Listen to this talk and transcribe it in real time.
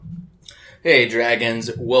Hey Dragons,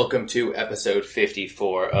 welcome to episode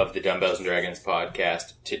 54 of the Dumbbells and Dragons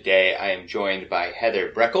podcast. Today I am joined by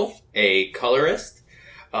Heather Breckel, a colorist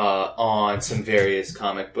on some various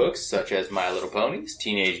comic books such as My Little Ponies,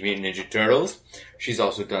 Teenage Mutant Ninja Turtles. She's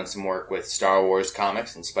also done some work with Star Wars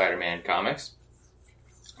comics and Spider-Man comics.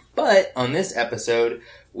 But on this episode,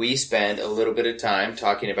 we spend a little bit of time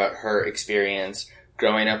talking about her experience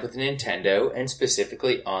growing up with Nintendo and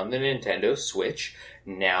specifically on the Nintendo Switch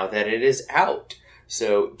now that it is out.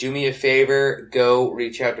 So do me a favor, go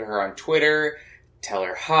reach out to her on Twitter, tell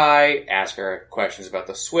her hi, ask her questions about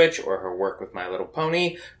the Switch or her work with My Little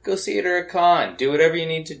Pony, go see it at a con, do whatever you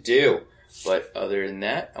need to do. But other than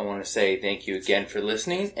that, I want to say thank you again for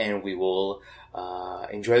listening, and we will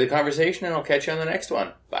enjoy the conversation, and I'll catch you on the next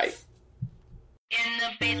one. Bye. In the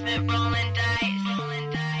basement rolling dice,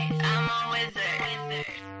 I'm a wizard.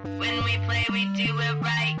 When we play, we do it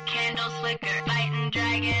right. Candles flicker, fighting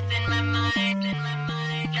dragons in my mind.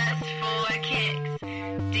 Just for kicks.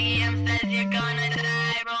 DM says you're gonna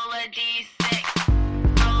die. Roll a d6.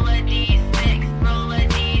 Roll a d6. Roll a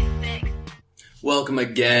d6. Welcome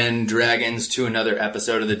again, Dragons, to another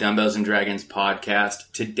episode of the Dumbbells and Dragons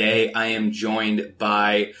podcast. Today, I am joined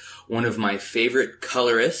by one of my favorite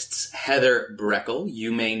colorists, Heather Breckel.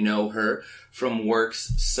 You may know her from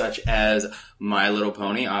works such as My Little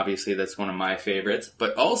Pony. Obviously, that's one of my favorites.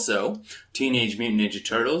 But also Teenage Mutant Ninja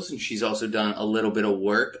Turtles. And she's also done a little bit of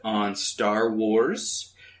work on Star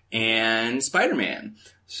Wars and Spider-Man.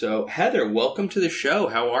 So, Heather, welcome to the show.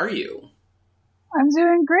 How are you? I'm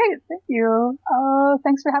doing great. Thank you.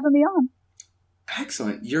 Thanks for having me on.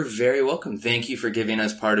 Excellent. You're very welcome. Thank you for giving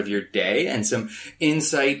us part of your day and some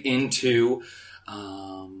insight into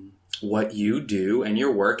what you do and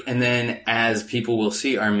your work. And then, as people will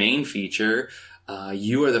see, our main feature,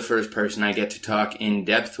 you are the first person I get to talk in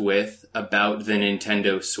depth with about the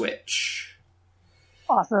Nintendo Switch.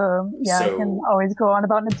 Awesome. Yeah, I can always go on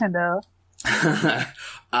about Nintendo.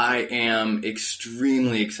 I am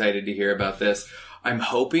extremely excited to hear about this. I'm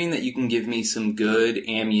hoping that you can give me some good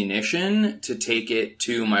ammunition to take it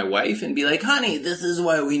to my wife and be like, honey, this is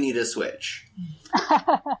why we need a Switch.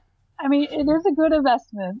 I mean, it is a good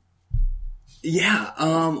investment. Yeah,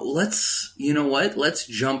 let's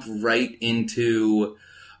jump right into,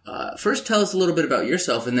 first tell us a little bit about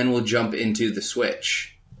yourself and then we'll jump into the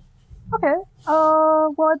Switch. Okay,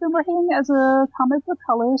 well, I've been working as a comic book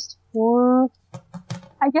colorist for,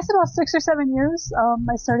 I guess, about 6 or 7 years.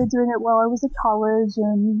 I started doing it while I was at college,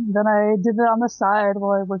 and then I did it on the side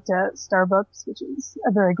while I worked at Starbucks, which is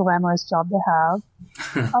a very glamorous job to have.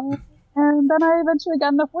 And then I eventually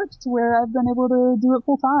got enough work to where I've been able to do it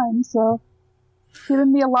full time, so it's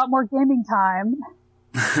given me a lot more gaming time.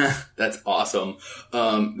 That's awesome.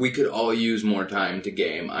 We could all use more time to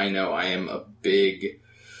game. I know I am a big...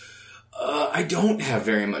 I don't have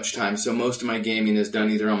very much time, so most of my gaming is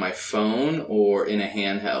done either on my phone or in a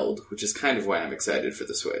handheld, which is kind of why I'm excited for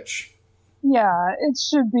the Switch. Yeah, it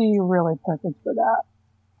should be really perfect for that.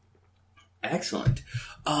 Excellent.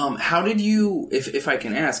 How did you, if I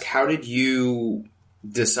can ask, how did you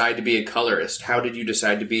decide to be a colorist? How did you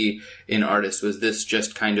decide to be an artist? Was this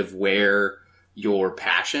just kind of where your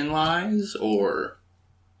passion lies, or...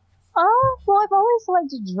 Well, I've always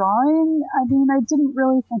liked drawing. I mean, I didn't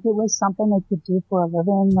really think it was something I could do for a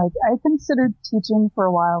living. Like, I considered teaching for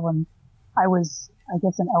a while when I was, I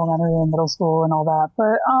guess, in elementary and middle school and all that.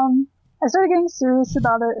 But, I started getting serious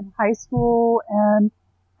about it in high school, and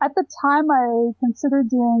at the time I considered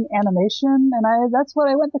doing animation, and that's what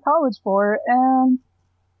I went to college for. And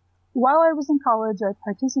while I was in college, I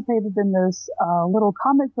participated in this, little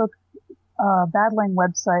comic book, battling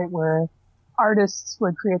website where artists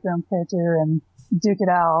would create their own character and duke it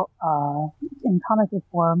out in comic book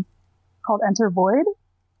form, called Enter Void.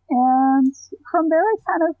 And from there I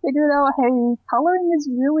kind of figured out, hey, coloring is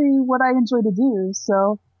really what I enjoy to do.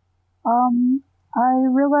 So I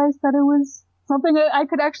realized that it was something that I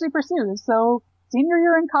could actually pursue. So senior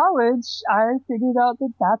year in college, I figured out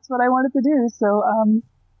that that's what I wanted to do. So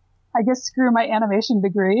I guess screw my animation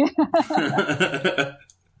degree.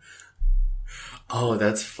 Oh,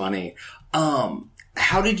 that's funny.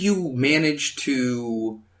 How did you manage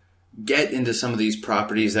to get into some of these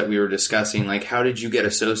properties that we were discussing? Like, how did you get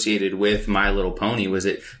associated with My Little Pony?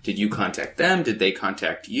 Did you contact them? Did they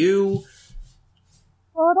contact you?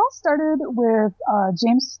 Well, it all started with,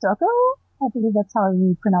 James Stucco. I believe that's how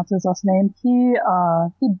you pronounce his last name.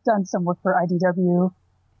 He'd done some work for IDW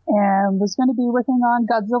and was going to be working on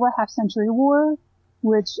Godzilla Half Century War,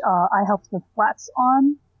 which, I helped with flats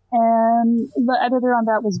on. And the editor on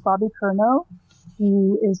that was Bobby Curnow,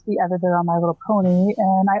 who is the editor on My Little Pony.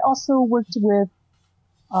 And I also worked with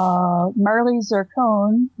Marley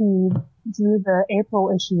Zircone, who drew the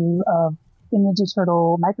April issue of the Ninja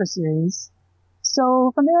Turtle microseries.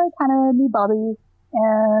 So from there, I kind of knew Bobby,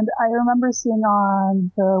 and I remember seeing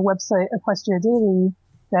on the website Equestria Daily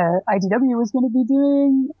that IDW was going to be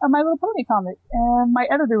doing a My Little Pony comic, and my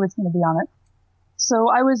editor was going to be on it. So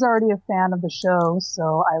I was already a fan of the show,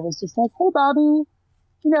 so I was just like, hey, Bobby,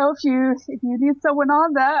 if you need someone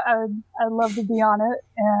on that, I'd love to be on it.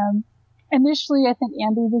 And initially, I think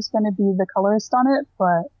Andy was going to be the colorist on it,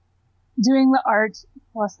 but doing the art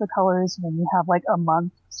plus the colors when you have like a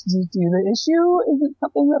month to do the issue isn't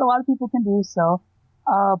something that a lot of people can do. So,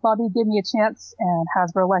 Bobby gave me a chance and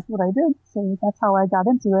Hasbro liked what I did. So that's how I got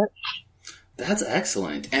into it. That's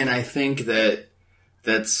excellent. And I think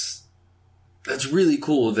that's really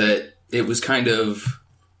cool that it was kind of,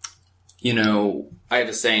 I have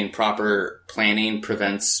a saying, proper planning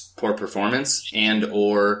prevents poor performance, and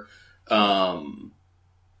or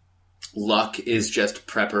luck is just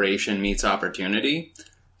preparation meets opportunity.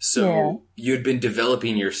 So you'd been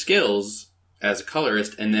developing your skills as a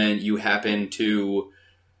colorist, and then you happen to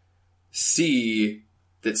see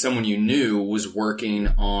that someone you knew was working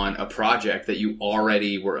on a project that you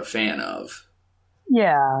already were a fan of.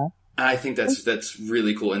 Yeah. I think that's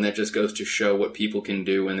really cool, and that just goes to show what people can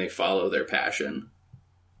do when they follow their passion.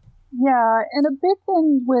 Yeah, and a big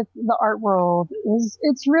thing with the art world is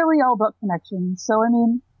it's really all about connections. So,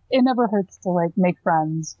 it never hurts to, make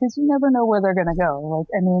friends, because you never know where they're gonna go.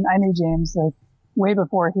 I knew James, way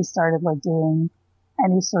before he started, doing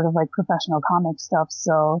any sort of, professional comic stuff.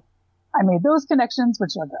 So I made those connections,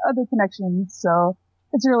 which are the other connections. So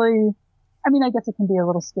it's really, I guess it can be a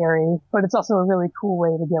little scary, but it's also a really cool way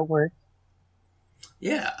to get work.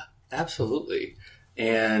 Yeah, absolutely.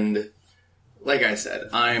 And like I said,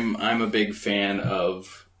 I'm a big fan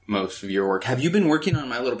of most of your work. Have you been working on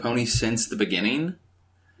My Little Pony since the beginning?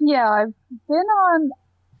 Yeah, I've been on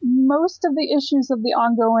most of the issues of the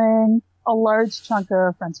ongoing, a large chunk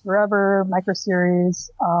of Friends Forever, microseries.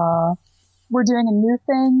 We're doing a new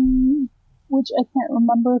thing, which I can't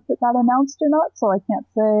remember if it got announced or not, so I can't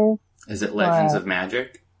say. Is it Legends of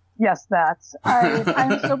Magic? Yes, that's.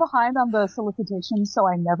 I'm so behind on the solicitations, so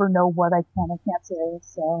I never know what I can and can't say.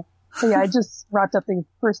 So yeah, I just wrapped up the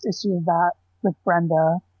first issue of that with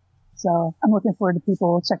Brenda. So I'm looking forward to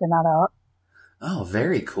people checking that out. Oh,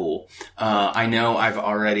 very cool. I know I've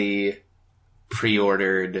already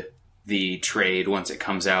pre-ordered the trade once it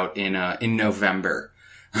comes out in November.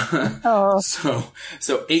 Oh. So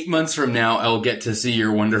 8 months from now, I'll get to see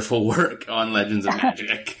your wonderful work on Legends of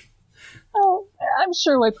Magic. Oh, I'm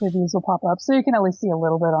sure previews will pop up, so you can at least see a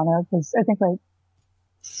little bit on it, because I think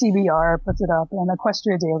CBR puts it up, and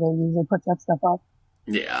Equestria Daily usually puts that stuff up.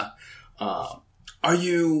 Yeah. All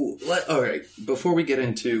right, before we get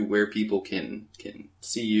into where people can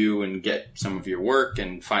see you and get some of your work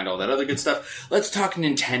and find all that other good stuff, let's talk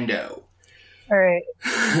Nintendo. All right.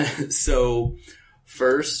 So,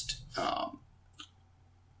 first,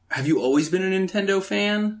 have you always been a Nintendo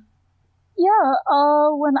fan? Yeah,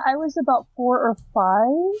 when I was about 4 or 5,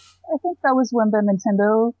 I think that was when the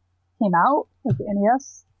Nintendo came out, the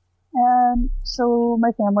NES. And so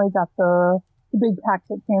my family got the big pack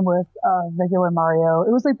that came with, regular Mario.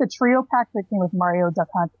 It was the trio pack that came with Mario, Duck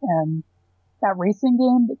Hunt, and that racing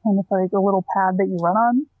game that came with a little pad that you run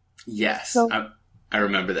on. Yes, so, I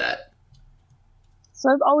remember that. So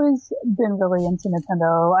I've always been really into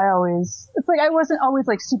Nintendo. I wasn't always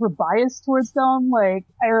super biased towards them. I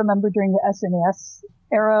remember during the SNES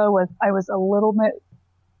era I was a little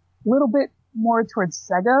bit more towards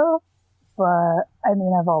Sega, but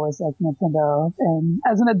I've always liked Nintendo, and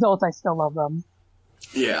as an adult I still love them.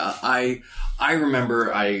 Yeah, I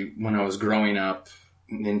remember when I was growing up,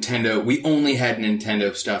 Nintendo, we only had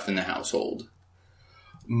Nintendo stuff in the household.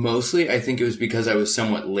 Mostly I think it was because I was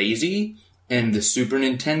somewhat lazy. And the Super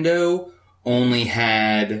Nintendo only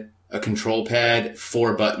had a control pad,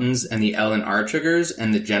 4 buttons, and the L and R triggers,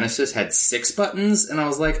 and the Genesis had 6 buttons, and I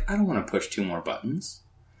was like, I don't want to push 2 more buttons.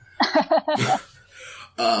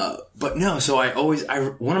 But no, so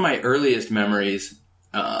one of my earliest memories,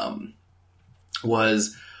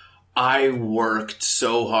 was I worked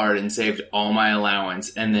so hard and saved all my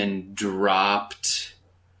allowance, and then dropped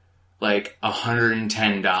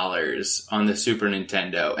 $110 on the Super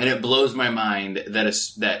Nintendo, and it blows my mind that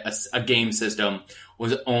a game system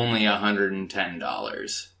was only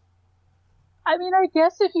 $110. I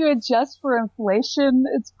guess if you adjust for inflation,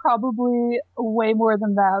 it's probably way more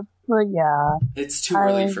than that. But yeah, it's too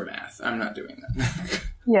early for math. I'm not doing that.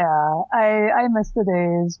 Yeah, I miss the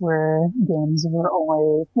days where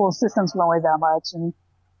systems were only that much, and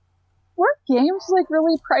were games like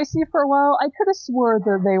really pricey for a while? I could have swore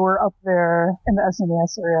that they were up there in the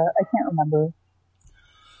SNES area. I can't remember.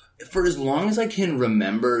 For as long as I can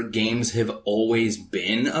remember, games have always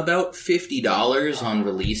been about $50 on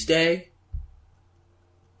release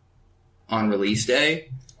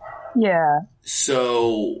day. Yeah.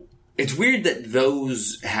 So it's weird that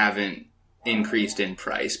those haven't increased in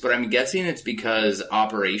price, but I'm guessing it's because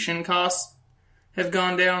operation costs have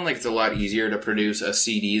gone down. Like, it's a lot easier to produce a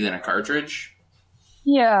CD than a cartridge.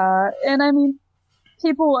 Yeah, and I mean,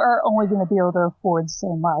 people are only going to be able to afford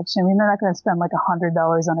so much. I mean, they're not going to spend like $100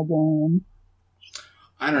 on a game.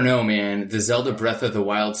 I don't know, man. The Zelda Breath of the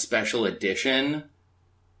Wild Special Edition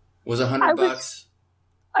was $100.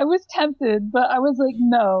 I was tempted, but I was like,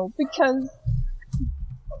 no, because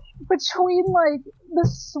between like the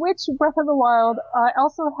Switch Breath of the Wild, I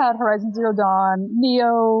also had Horizon Zero Dawn,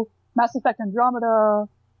 Neo, Mass Effect Andromeda,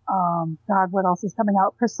 God, what else is coming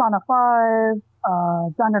out? Persona 5,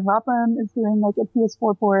 Danganronpa is doing like a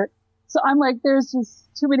PS4 port. So I'm like, there's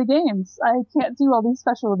just too many games. I can't do all these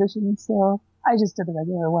special editions, so I just did the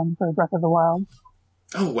regular one for Breath of the Wild.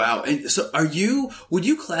 Oh, wow. And so would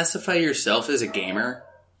you classify yourself as a gamer?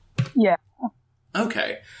 Yeah.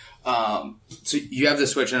 Okay. So you have the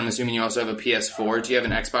Switch, and I'm assuming you also have a PS4. Do you have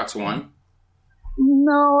an Xbox One?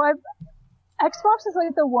 No, Xbox is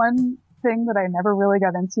like the one thing that I never really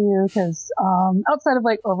got into because outside of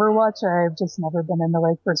like Overwatch, I've just never been into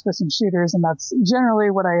like first-person shooters, and that's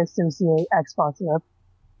generally what I associate Xbox with.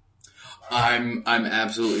 I'm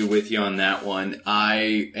absolutely with you on that one.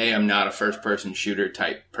 I am not a first-person shooter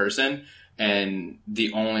type person, and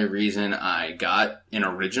the only reason I got an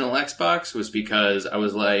original Xbox was because I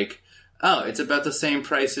was like, oh, it's about the same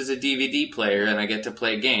price as a DVD player, and I get to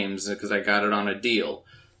play games because I got it on a deal.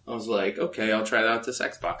 I was like, okay, I'll try out this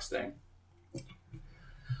Xbox thing.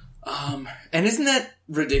 And isn't that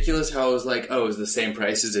ridiculous how I was like, oh, it's the same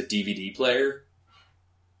price as a DVD player?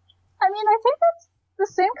 I mean, I think that's the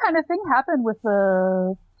same kind of thing happened with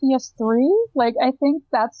the PS3. Like, I think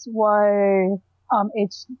that's why,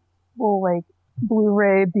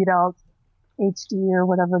 Blu-ray beat out HD or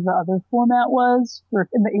whatever the other format was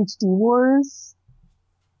in the HD wars.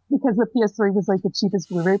 Because the PS3 was like the cheapest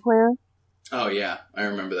Blu-ray player. Oh yeah, I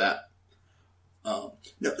remember that. No,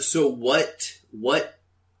 so what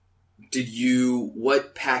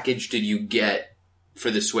package did you get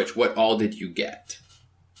for the Switch? What all did you get?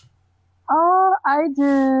 I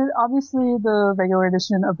did obviously the regular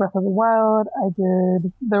edition of Breath of the Wild. I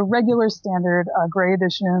did the regular standard gray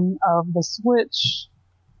edition of the Switch.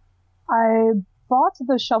 I bought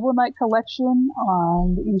the Shovel Knight collection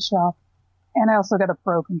on the eShop, and I also got a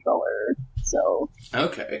Pro controller. So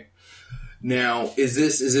okay. Now, is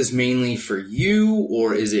this mainly for you,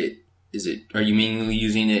 or are you mainly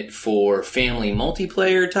using it for family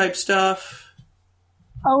multiplayer type stuff?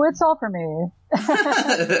 Oh, it's all for me.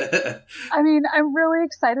 I mean, I'm really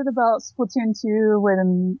excited about Splatoon 2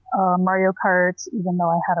 and Mario Kart, even though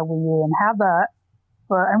I had a Wii U and have that.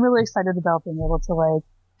 But I'm really excited about being able to like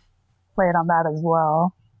play it on that as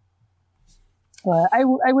well. But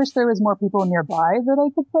I wish there was more people nearby that I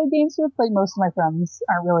could play games with. Like, most of my friends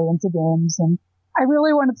aren't really into games, and I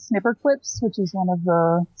really wanted Snipper Clips, which is one of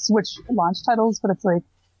the Switch launch titles, but it's like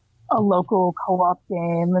a local co-op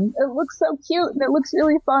game, and it looks so cute, and it looks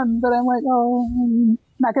really fun, but I'm like, oh, I'm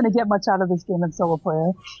not gonna get much out of this game in solo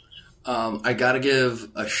player. I gotta give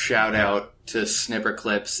a shout out to Snipper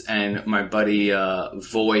Clips and my buddy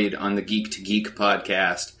Void on the Geek to Geek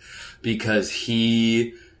podcast, because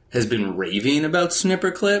he has been raving about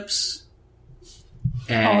Snipper Clips.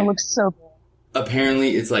 And it looks so good.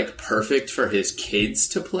 Apparently it's like perfect for his kids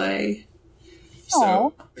to play.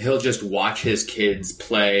 So he'll just watch his kids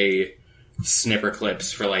play Snipper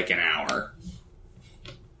Clips for like an hour.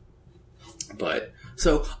 But,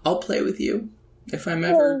 so I'll play with you if I'm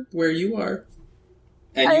ever where you are.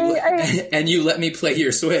 And you let me play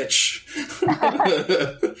your Switch.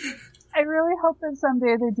 I really hope that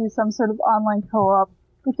someday they do some sort of online co-op,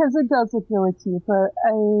 because it does look really cute, but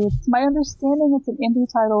it's my understanding it's an indie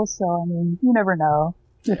title, so I mean, you never know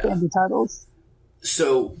with the indie titles.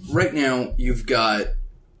 So, right now, you've got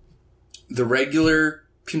the regular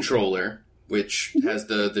controller, which has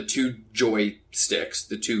the two joysticks,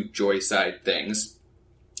 the two joy side things.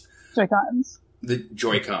 Joy-Cons. The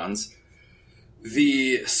Joy-Cons.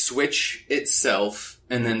 The Switch itself,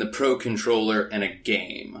 and then the Pro controller and a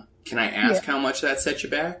game. Can I ask how much that set you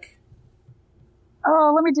back?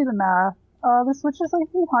 Oh, let me do the math. The Switch is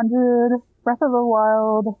like 300. Breath of the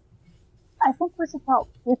Wild, I think was about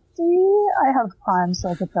 50. I have Prime, so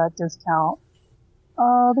I get that discount.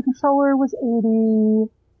 The controller was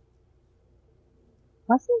 80.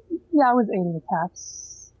 I was 80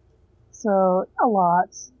 attacks. So, a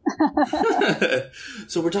lot.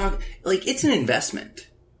 So we're talking, like, it's an investment.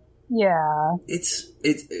 Yeah.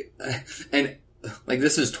 And, like,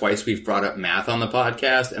 this is twice we've brought up math on the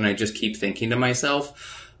podcast, and I just keep thinking to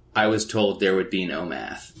myself, I was told there would be no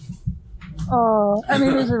math. Oh, I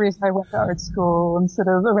mean, there's a reason I went to art school instead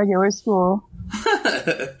of a regular school.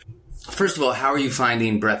 First of all, how are you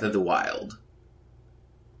finding Breath of the Wild?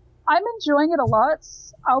 I'm enjoying it a lot.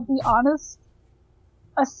 I'll be honest.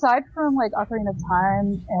 Aside from, like, Ocarina of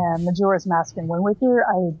Time and Majora's Mask and Wind Waker,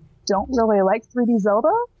 I don't really like 3D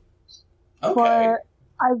Zelda. Okay. But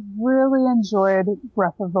I've really enjoyed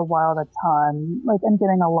Breath of the Wild a ton. Like, I'm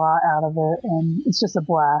getting a lot out of it, and it's just a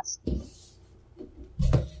blast.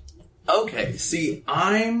 Okay, see,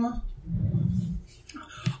 I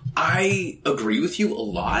agree with you a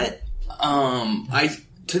lot.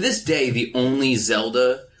 To this day, the only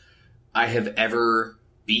Zelda I have ever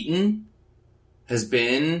beaten has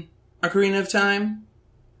been Ocarina of Time.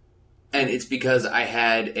 And it's because I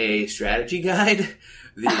had a strategy guide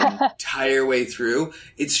the entire way through.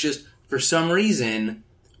 It's just, for some reason,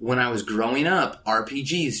 when I was growing up,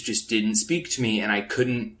 RPGs just didn't speak to me, and I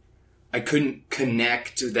couldn't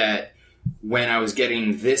connect that when I was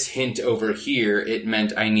getting this hint over here, it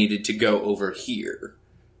meant I needed to go over here.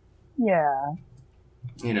 Yeah.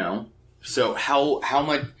 You know? So how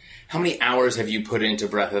many hours have you put into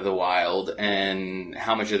Breath of the Wild, and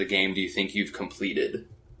how much of the game do you think you've completed?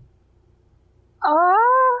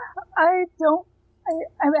 I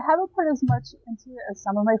haven't put as much into it as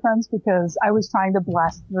some of my friends because I was trying to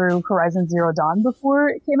blast through Horizon Zero Dawn before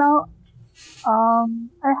it came out.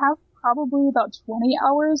 I have probably about 20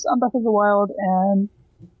 hours on Breath of the Wild, and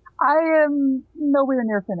I am nowhere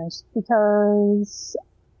near finished because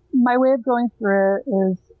my way of going through it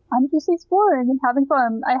is I'm just exploring and having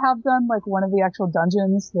fun. I have done, like, one of the actual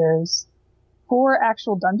dungeons. There's 4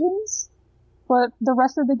 actual dungeons, but the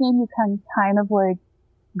rest of the game you can kind of, like,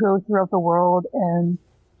 go throughout the world and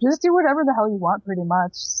just do whatever the hell you want, pretty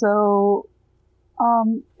much. So,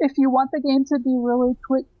 if you want the game to be really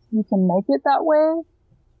quick, you can make it that way.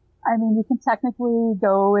 I mean, you can technically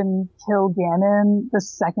go and kill Ganon the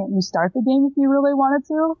second you start the game if you really wanted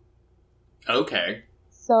to. Okay.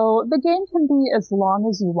 So the game can be as long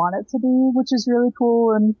as you want it to be, which is really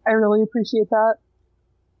cool, and I really appreciate that.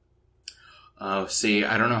 Oh, see,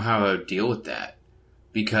 I don't know how I would deal with that,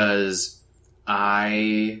 because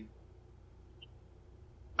I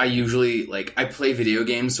usually, like, I play video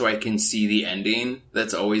games so I can see the ending.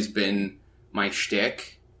 That's always been my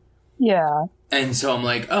shtick. Yeah. And so I'm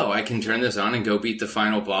like, oh, I can turn this on and go beat the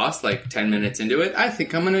final boss, like, 10 minutes into it. I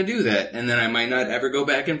think I'm going to do that. And then I might not ever go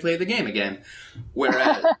back and play the game again.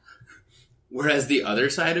 Whereas the other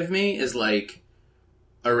side of me is, like,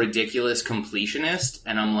 a ridiculous completionist.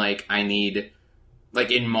 And I'm like, I need,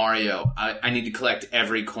 like, in Mario, I need to collect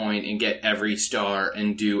every coin and get every star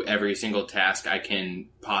and do every single task I can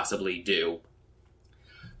possibly do.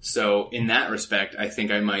 So in that respect, I think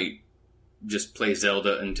I might just play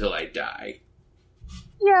Zelda until I die.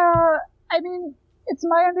 Yeah, I mean, it's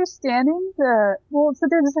my understanding that, well, so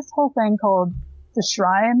there's this whole thing called the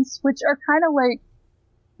shrines, which are kind of like,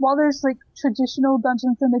 while there's, like, traditional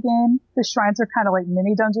dungeons in the game, the shrines are kind of like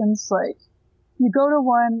mini dungeons. Like, you go to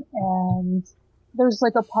one and there's,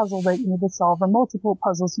 like, a puzzle that you need to solve, or multiple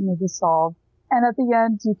puzzles you need to solve. And at the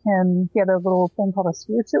end, you can get a little thing called a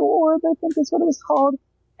spiritual orb, I think is what it was called.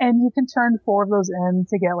 And you can turn 4 of those in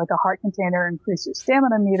to get, like, a heart container, increase your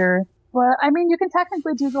stamina meter. But, I mean, you can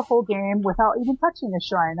technically do the whole game without even touching a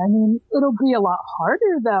shrine. I mean, it'll be a lot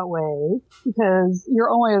harder that way, because your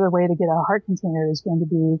only other way to get a heart container is going to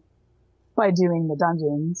be by doing the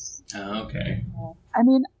dungeons. Oh, okay. I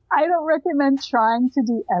mean, I don't recommend trying to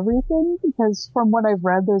do everything, because from what I've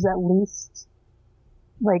read, there's at least,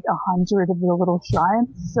 like, 100 of the little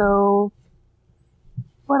shrines, so...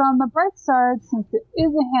 But on the bright side, since it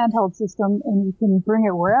is a handheld system and you can bring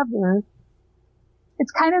it wherever,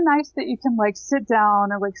 it's kind of nice that you can, like, sit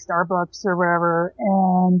down at, like, Starbucks or wherever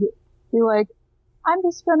and be like, I'm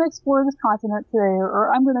just gonna explore this continent today,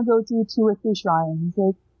 or I'm gonna go do 2 or 3 shrines.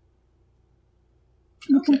 Like,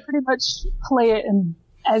 you can pretty much play it in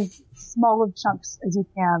as small of chunks as you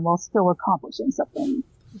can while still accomplishing something,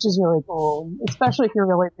 which is really cool. Especially if you're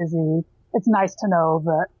really busy. It's nice to know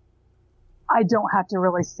that I don't have to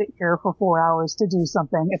really sit here for 4 hours to do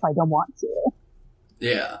something if I don't want to.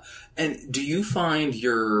 Yeah. And do you find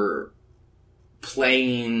you're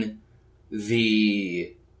playing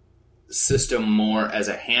the system more as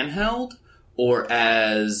a handheld or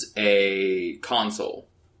as a console?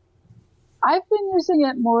 I've been using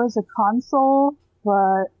it more as a console,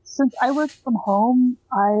 But since I work from home,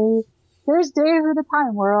 there's days at a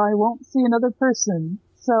time where I won't see another person.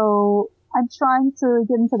 So I'm trying to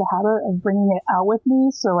get into the habit of bringing it out with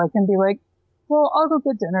me so I can be like, well, I'll go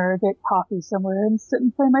get dinner, get coffee somewhere, and sit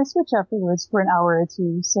and play my Switch afterwards for an hour or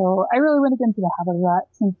two. So I really want to get into the habit of that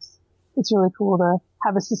since it's really cool to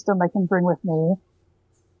have a system I can bring with me.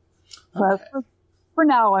 Okay. But for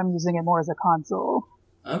now, I'm using it more as a console.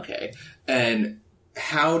 Okay. And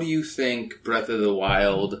how do you think Breath of the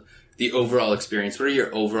Wild, the overall experience, what are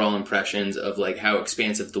your overall impressions of like how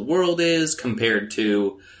expansive the world is compared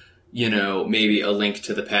to, maybe A Link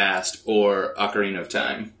to the Past or Ocarina of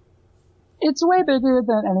Time? It's way bigger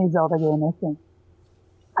than any Zelda game, I think.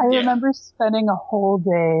 I remember spending a whole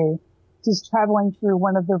day just traveling through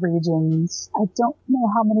one of the regions. I don't know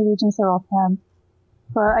how many regions there are offhand,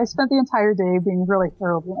 but I spent the entire day being really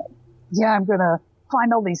thrilled. Like, yeah, I'm gonna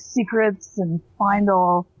find all these secrets and find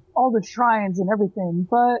all the shrines and everything.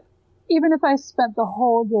 But even if I spent the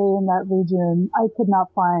whole day in that region, I could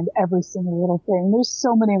not find every single little thing. There's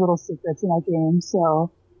so many little secrets in that game, so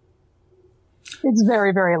it's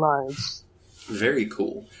very, very large. Very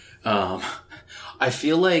cool. I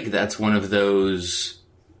feel like that's one of those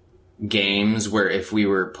games where if we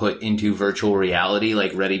were put into virtual reality,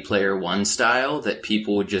 like Ready Player One style, that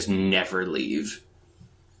people would just never leave.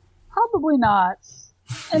 Probably not.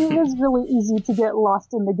 And it is really easy to get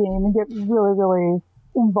lost in the game and get really, really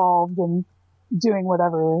involved in doing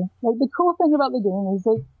whatever. Like, the cool thing about the game is,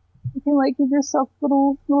 like, you can, like, give yourself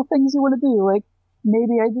little things you want to do. Like,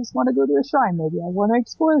 maybe I just want to go to a shrine. Maybe I want to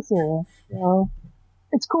explore this area. So,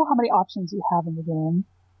 it's cool how many options you have in the game.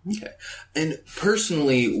 Okay. And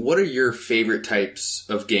personally, what are your favorite types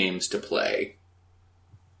of games to play?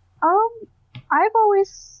 I've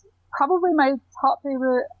always, probably my top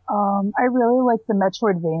favorite, I really like the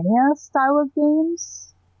Metroidvania style of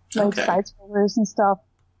games. Like side-scrollers and stuff.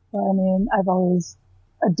 But, I mean, I've always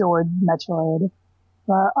adored Metroid.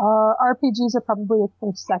 But, RPGs are probably a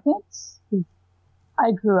close second.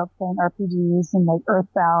 I grew up playing RPGs, and like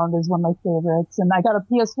Earthbound is one of my favorites, and I got a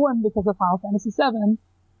PS1 because of Final Fantasy VII,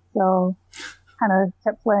 so kind of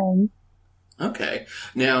kept playing. Okay.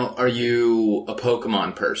 Now, are you a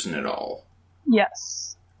Pokemon person at all?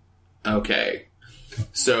 Yes. Okay.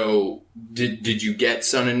 So, did you get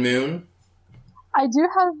Sun and Moon? I do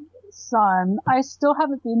have Sun. I still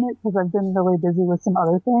haven't beaten it because I've been really busy with some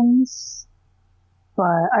other things, but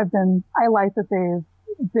I like that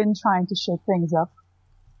they've been trying to shake things up.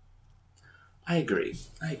 I agree.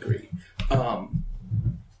 I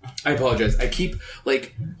apologize. I keep,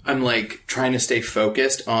 I'm trying to stay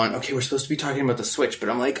focused on, okay, we're supposed to be talking about the Switch, but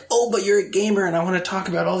I'm like, oh, but you're a gamer and I want to talk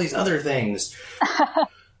about all these other things.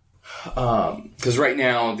 Because right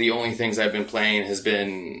now, the only things I've been playing has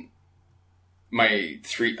been me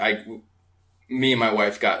and my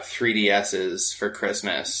wife got 3DSs for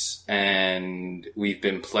Christmas, and we've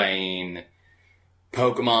been playing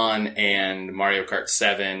Pokemon and Mario Kart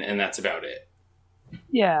 7, and that's about it.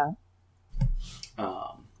 Yeah.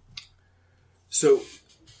 So,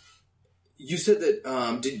 you said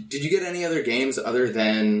that, did you get any other games other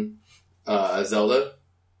than Zelda?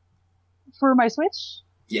 For my Switch?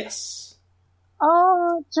 Yes.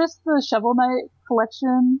 Just the Shovel Knight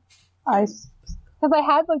collection. Because I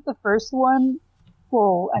had, the first one.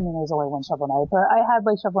 Well, I mean, there's only one Shovel Knight, but I had,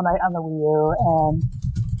 Shovel Knight on the Wii U, and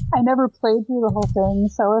I never played through the whole thing,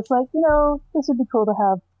 so it's like, this would be cool to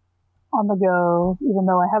have on the go, even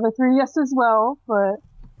though I have a 3DS as well, but,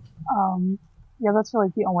 yeah, that's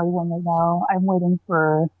really the only one right now. I'm waiting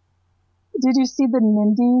for... Did you see the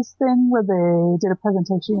Nindies thing where they did a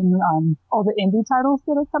presentation on all the indie titles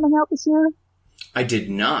that are coming out this year? I did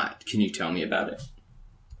not. Can you tell me about it?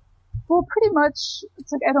 Well, pretty much,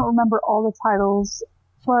 it's like, I don't remember all the titles,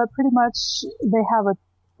 but pretty much there's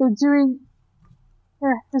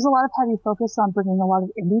a lot of heavy focus on bringing a lot of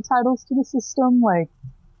indie titles to the system.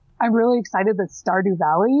 I'm really excited that Stardew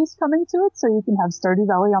Valley is coming to it, so you can have Stardew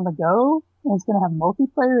Valley on the go, and it's going to have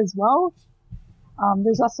multiplayer as well.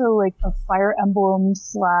 There's also a Fire Emblem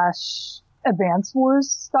 / Advance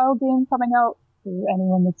Wars style game coming out for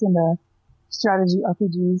anyone that's into strategy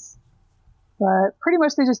RPGs. But pretty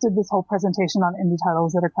much they just did this whole presentation on indie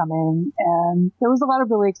titles that are coming, and there was a lot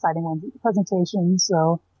of really exciting ones at the presentation,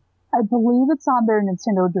 so I believe it's on their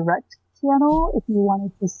Nintendo Direct channel if you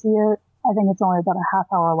wanted to see it. I think it's only about a half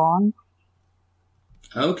hour long.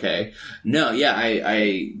 Okay. No, yeah,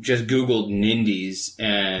 I just Googled Nindies,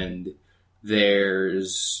 and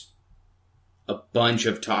there's a bunch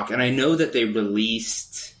of talk, and I know that they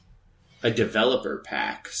released a developer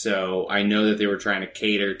pack, so I know that they were trying to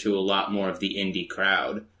cater to a lot more of the indie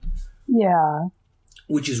crowd. Yeah.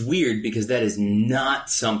 which is weird because that is not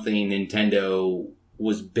something Nintendo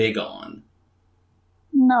was big on.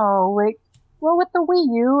 No, like, well, with the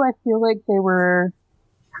Wii U, I feel like they were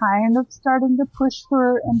kind of starting to push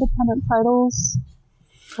for independent titles,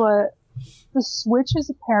 but the Switch is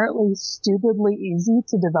apparently stupidly easy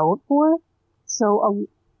to develop for, so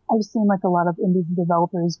I've seen like a lot of indie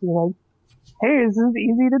developers be like, hey, this is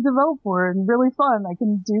easy to develop for and really fun. I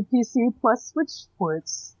can do PC plus Switch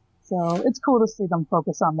ports. So it's cool to see them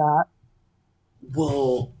focus on that.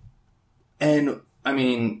 Well, and I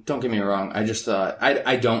mean, don't get me wrong. I just thought,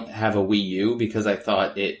 I don't have a Wii U because I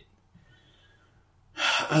thought I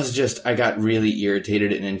got really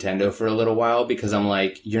irritated at Nintendo for a little while because I'm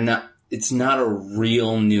like, it's not a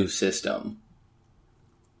real new system.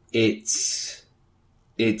 It's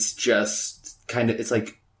just kind of, it's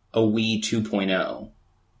like a Wii 2.0.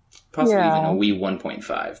 Possibly even a Wii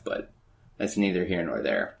 1.5, but that's neither here nor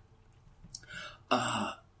there.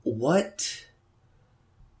 What?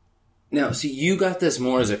 Now, see, you got this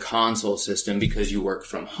more as a console system because you work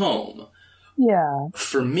from home. Yeah.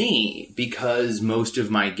 For me, because most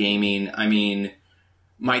of my gaming, I mean,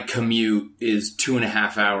 my commute is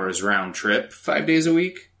 2.5 hours round trip, 5 days a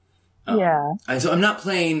week. Yeah. So I'm not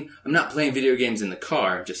playing video games in the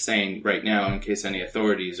car. I'm just saying right now in case any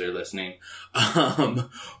authorities are listening.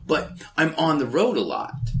 But I'm on the road a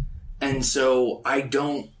lot. And so I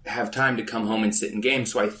don't have time to come home and sit in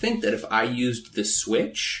games. So I think that if I used the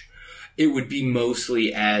Switch, it would be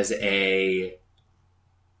mostly as a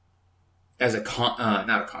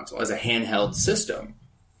handheld system.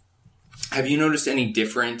 Have you noticed any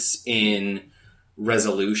difference in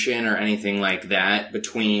resolution or anything like that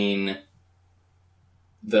between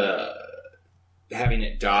having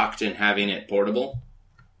it docked and having it portable?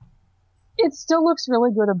 It still looks really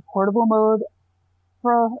good in portable mode.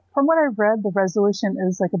 From what I've read, the resolution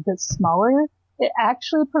is like a bit smaller. It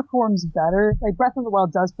actually performs better. Like Breath of the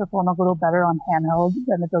Wild does perform a little better on handheld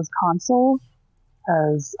than it does console.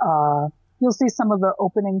 Because, you'll see some of the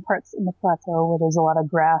opening parts in the plateau where there's a lot of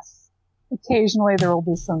grass. Occasionally there will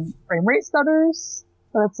be some frame rate stutters,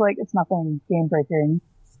 but it's nothing game breaking.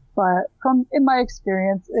 But in my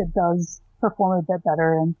experience, it does perform a bit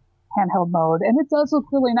better in handheld mode, and it does look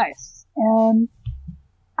really nice. And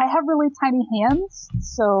I have really tiny hands,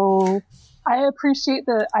 so I appreciate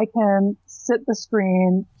that I can sit the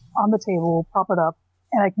screen on the table, prop it up,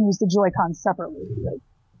 and I can use the Joy-Con separately. Like,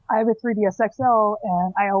 I have a 3DS XL,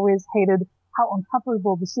 and I always hated how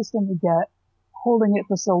uncomfortable the system would get holding it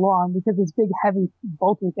for so long because this big, heavy,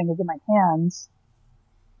 bulky thing is in my hands.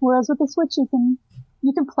 Whereas with the Switch, you can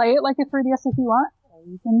play it like a 3DS if you want, or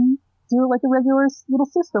you can do it like a regular little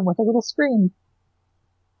system with a little screen.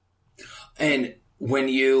 And when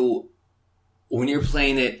you're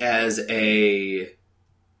playing it as do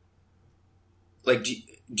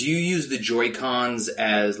you use the Joy-Cons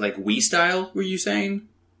as like Wii style, were you saying?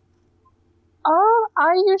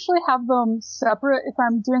 I usually have them separate. If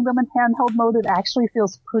I'm doing them in handheld mode, it actually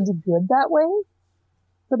feels pretty good that way.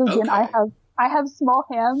 But again, okay. I have small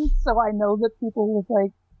hands, so I know that people with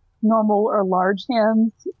like normal or large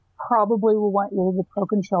hands probably will want either the Pro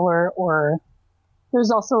Controller, or there's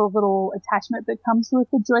also a little attachment that comes with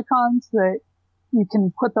the Joy-Cons that you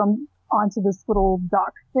can put them onto this little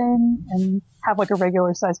dock thing and have like a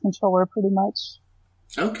regular size controller pretty much.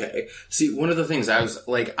 Okay. See, one of the things I was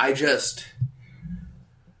like, I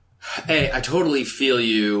totally feel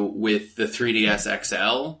you with the 3DS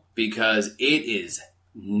XL because it is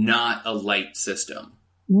not a light system.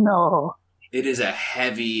 No. It is a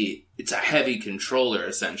heavy controller,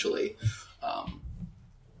 essentially.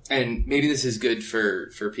 And maybe this is good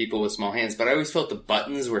for people with small hands, but I always felt the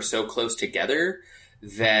buttons were so close together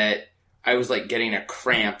that I was like getting a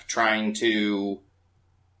cramp trying to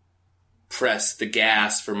press the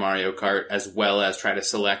gas for Mario Kart as well as try to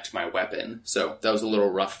select my weapon. So that was a little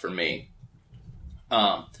rough for me.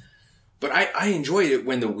 But I enjoyed it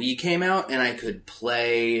when the Wii came out and I could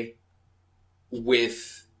play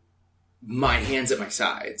with my hands at my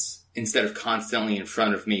sides instead of constantly in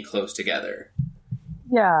front of me close together.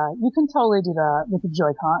 Yeah, you can totally do that with the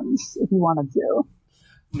Joy-Cons if you wanted to.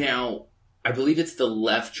 Now, I believe it's the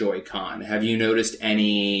left Joy-Con. Have you noticed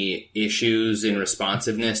any issues in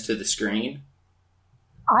responsiveness to the screen?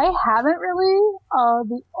 I haven't really.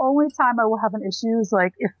 The only time I will have an issue is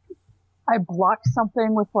like if I block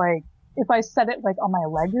something with like, if I set it like on my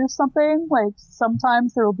leg or something, like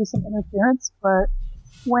sometimes there will be some interference, but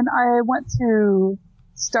when I went to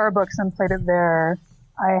Starbucks and played it there,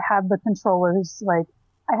 I had the controllers, like,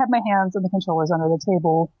 I had my hands and the controllers under the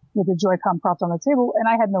table with the Joy-Con propped on the table, and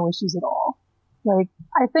I had no issues at all. Like,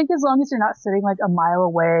 I think as long as you're not sitting like a mile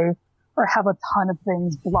away or have a ton of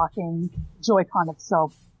things blocking Joy-Con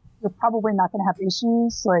itself, you're probably not going to have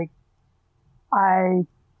issues. Like, I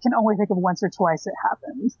can only think of once or twice it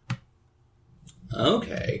happened.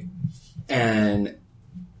 Okay. And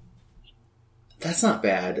that's not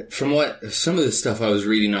bad. From what some of the stuff I was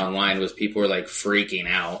reading online was people were like freaking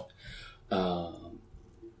out.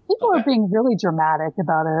 People are being really dramatic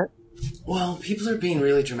about it. Well, people are being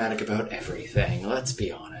really dramatic about everything. Let's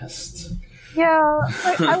be honest. Yeah,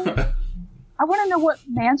 like, I want to know what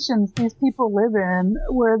mansions these people live in,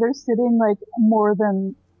 where they're sitting like more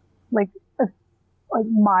than like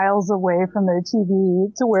miles away from their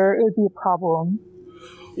TV to where it would be a problem.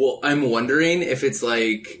 Well, I'm wondering if it's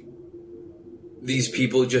like these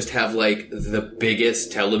people just have like the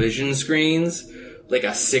biggest television screens, like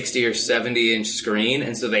a 60 or 70 inch screen,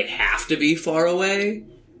 and so they have to be far away.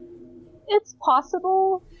 It's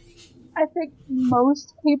possible. I think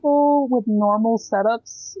most people with normal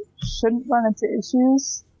setups shouldn't run into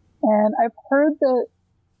issues. And I've heard that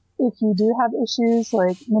if you do have issues,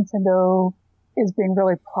 like Nintendo is being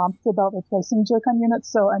really prompt about replacing Joy-Con units.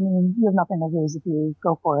 So, I mean, you have nothing to lose if you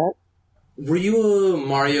go for it. Were you a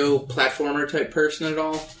Mario platformer type person at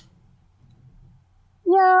all?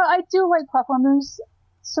 Yeah, I do like platformers.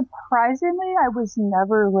 Surprisingly, I was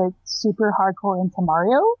never like super hardcore into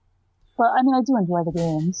Mario. But, I mean, I do enjoy the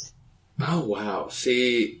games. Oh, wow.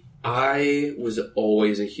 See, I was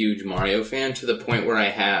always a huge Mario fan to the point where I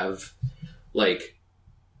have, like,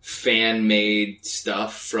 fan-made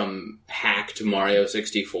stuff from hacked Mario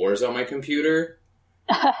 64s on my computer.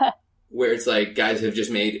 Where it's like, guys have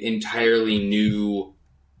just made entirely new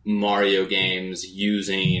Mario games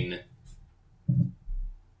using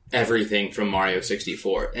everything from Mario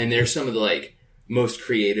 64. And they're some of the, like, most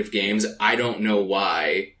creative games. I don't know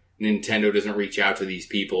why Nintendo doesn't reach out to these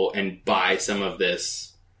people and buy some of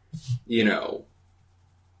this, you know,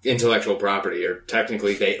 intellectual property, or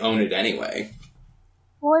technically they own it anyway.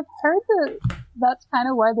 Well, I've heard that that's kind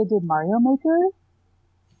of why they did Mario Maker.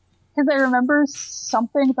 Because I remember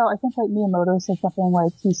something about, I think like Miyamoto said something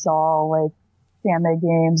like he saw like fan-made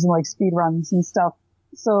games and like speedruns and stuff.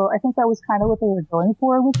 So I think that was kind of what they were going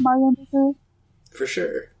for with Mario Maker. For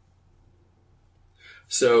sure.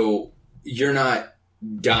 So you're not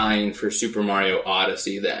dying for Super Mario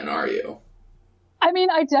Odyssey then, are you? I mean,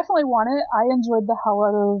 I definitely want it. I enjoyed the hell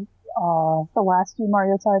out of the last few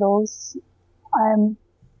Mario titles.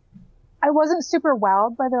 I wasn't super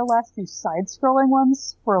wowed by their last few side-scrolling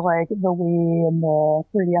ones for like the Wii and the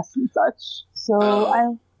 3DS and such. So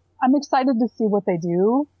I'm excited to see what they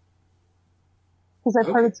do. Because I've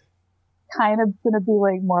heard it's kind of gonna be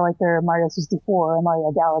like more like their Mario 64 and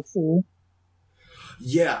Mario Galaxy.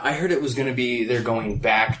 Yeah, I heard it was going to be, they're going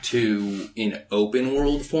back to an open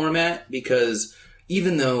world format, because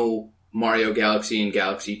even though Mario Galaxy and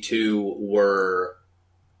Galaxy 2 were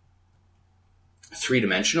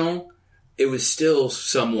three-dimensional, it was still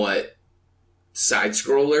somewhat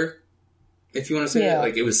side-scroller, if you want to say that.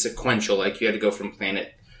 Like, it was sequential, like you had to go from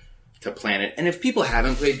planet to planet. And if people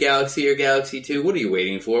haven't played Galaxy or Galaxy 2, what are you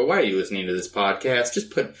waiting for? Why are you listening to this podcast?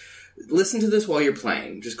 Listen to this while you're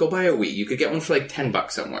playing. Just go buy a Wii. You could get one for like $10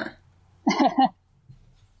 somewhere.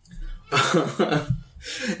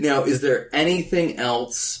 Now, is there anything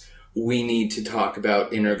else we need to talk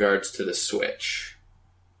about in regards to the Switch?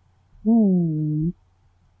 I mean,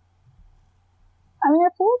 I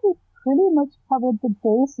feel like we pretty much covered the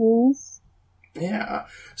bases. Yeah.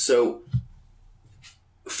 So,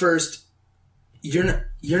 first, you're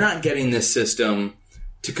not getting this system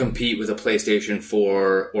to compete with a PlayStation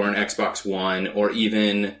 4 or an Xbox One or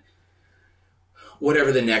even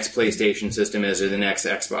whatever the next PlayStation system is or the next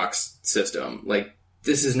Xbox system. Like,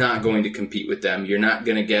 this is not going to compete with them. You're not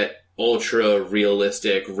going to get ultra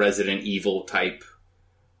realistic Resident Evil type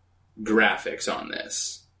graphics on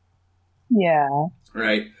this. Yeah.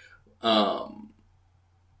 Right? So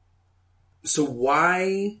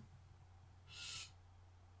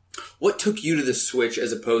what took you to the Switch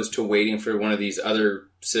as opposed to waiting for one of these other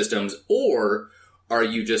systems? Or are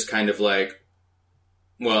you just kind of like,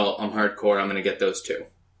 well, I'm hardcore, I'm going to get those too?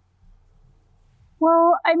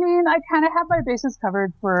 Well, I mean, I kind of have my bases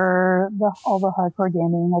covered for all the hardcore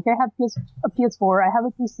gaming. Like, I have a PS4, I have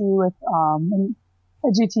a PC with a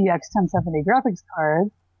GTX 1070 graphics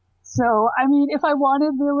card. So, I mean, if I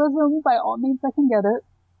wanted realism, by all means, I can get it.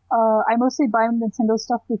 I mostly buy Nintendo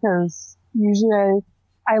stuff because usually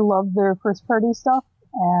I love their first-party stuff,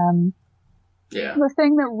 and the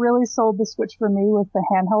thing that really sold the Switch for me was the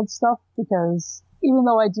handheld stuff, because even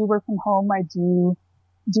though I do work from home, I do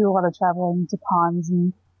a lot of traveling to cons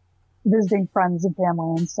and visiting friends and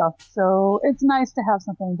family and stuff. So it's nice to have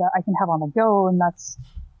something that I can have on the go, and that's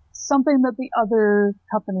something that the other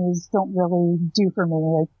companies don't really do for me.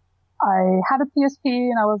 Like, I had a PSP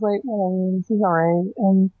and I was like, well, this is alright.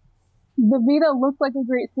 And the Vita looked like a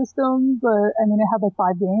great system, but I mean, it had like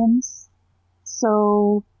 5 games.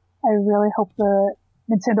 So I really hope that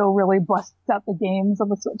Nintendo really busts out the games on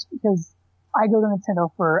the Switch, because I go to Nintendo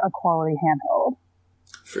for a quality handheld.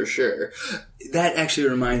 For sure. That actually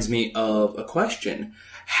reminds me of a question.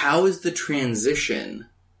 How is the transition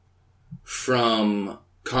from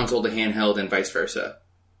console to handheld and vice versa?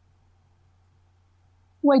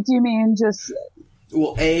 What do you mean? Just...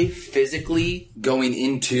 Well, physically going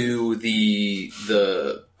into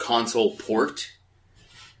the console port,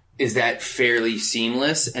 is that fairly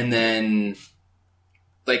seamless? And then,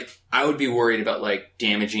 like, I would be worried about, like,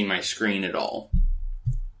 damaging my screen at all.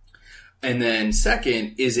 And then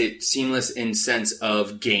second, is it seamless in sense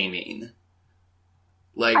of gaming?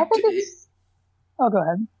 Like, I think it's... Oh, go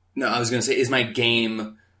ahead. No, I was going to say, is my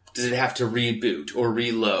game... Does it have to reboot or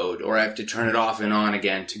reload, or I have to turn it off and on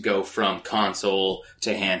again to go from console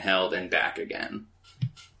to handheld and back again?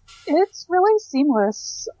 It's really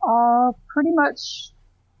seamless. Pretty much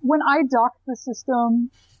when I dock the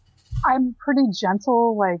system, I'm pretty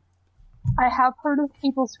gentle. Like, I have heard of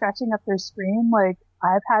people scratching up their screen. Like,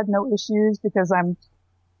 I've had no issues because I'm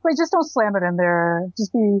like, just don't slam it in there.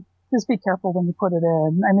 Just be careful when you put it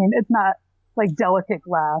in. I mean, it's not like delicate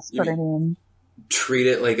glass, but I mean, treat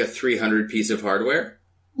it like a 300 piece of hardware?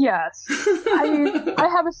 Yes. I mean, I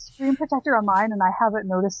have a screen protector on mine and I haven't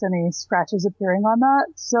noticed any scratches appearing on that.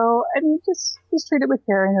 So, I mean, just treat it with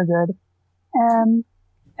care and you're good. And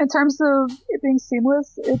in terms of it being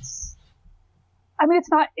seamless, it's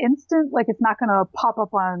not instant, like it's not gonna pop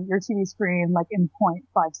up on your TV screen like in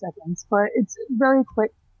 0.5 seconds, but it's very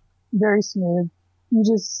quick, very smooth.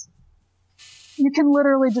 You can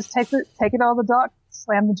literally just take it out of the dock,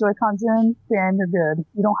 slam the Joy-Cons in, bam, you're good.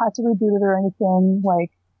 You don't have to reboot it or anything. Like,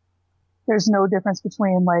 there's no difference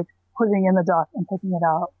between like putting in the dock and taking it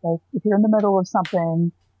out. Like, if you're in the middle of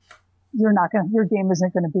something, your game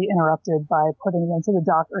isn't gonna be interrupted by putting it into the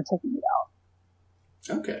dock or taking it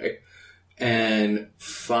out. Okay. And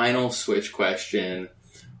final Switch question.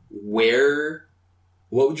 What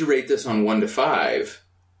would you rate this on 1 to 5?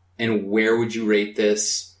 And where would you rate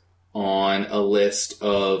this on a list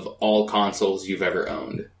of all consoles you've ever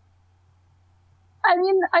owned? I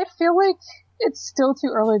mean, I feel like it's still too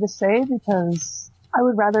early to say because I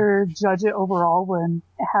would rather judge it overall when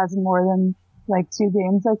it has more than like 2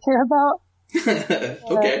 games I care about.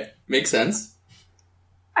 Okay, makes sense.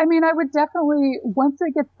 I mean, I would definitely, once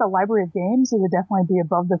it gets the library of games, it would definitely be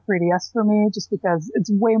above the 3DS for me, just because it's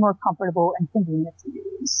way more comfortable and convenient to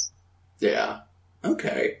use. Yeah.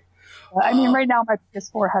 Okay. I mean, right now my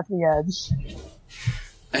PS4 has the edge.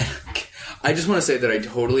 I just want to say that I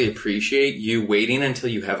totally appreciate you waiting until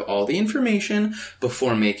you have all the information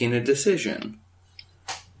before making a decision.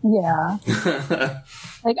 Yeah.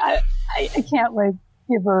 Like, I can't, like,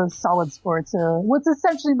 give a solid score to what's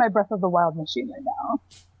essentially my Breath of the Wild machine right now.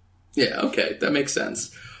 Yeah, okay, that makes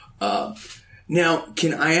sense. Now,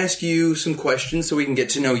 can I ask you some questions so we can get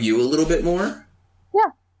to know you a little bit more?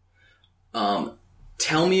 Yeah.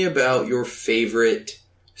 Tell me about your favorite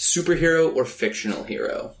superhero or fictional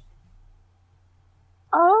hero.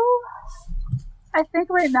 Oh, I think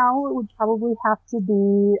right now it would probably have to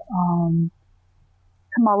be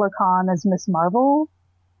Kamala Khan as Miss Marvel.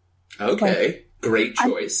 Okay, like, great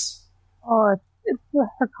choice. Her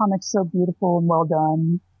comic's so beautiful and well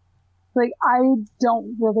done. Like, I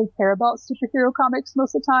don't really care about superhero comics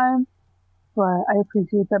most of the time, but I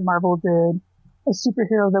appreciate that Marvel did a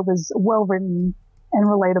superhero that was well written and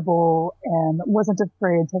relatable and wasn't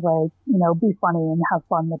afraid to, like, you know, be funny and have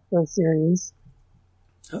fun with the series.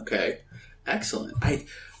 Okay, excellent.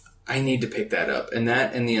 I need to pick that up. And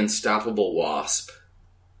that and the Unstoppable Wasp.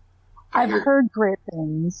 I've heard great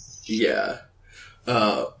things. Yeah.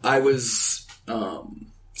 I was,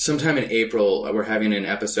 sometime in April, we're having an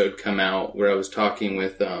episode come out where I was talking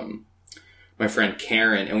with, my friend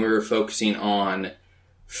Karen, and we were focusing on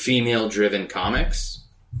female-driven comics.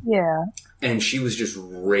 Yeah. And she was just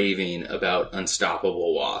raving about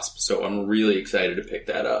Unstoppable Wasp, so I'm really excited to pick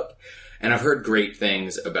that up. And I've heard great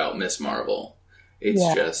things about Miss Marvel. It's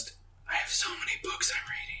just, I have so many books I'm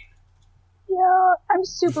reading. Yeah, I'm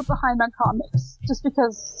super behind on comics, just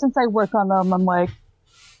because since I work on them, I'm like,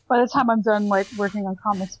 by the time I'm done, like, working on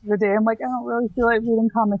comics for the day, I'm like, I don't really feel like reading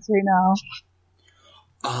comics right now.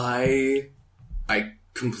 I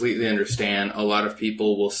completely understand. A lot of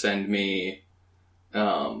people will send me,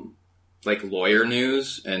 like, lawyer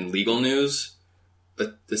news and legal news,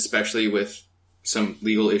 especially with some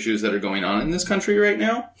legal issues that are going on in this country right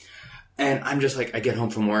now. And I'm just like, I get home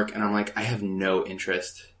from work and I'm like, I have no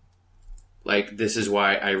interest. Like, this is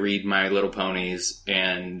why I read My Little Ponies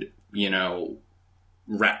and, you know,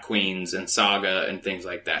 Rat Queens and Saga and things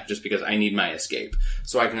like that, just because I need my escape.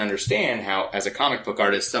 So I can understand how, as a comic book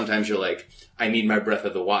artist, sometimes you're like, I need my Breath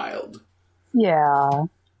of the Wild. Yeah.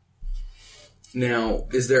 Now,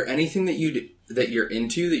 is there anything that you're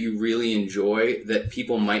into that you really enjoy that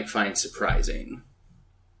people might find surprising?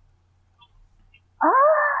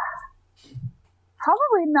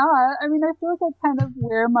 Probably not. I mean, I feel like I kind of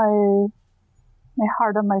wear my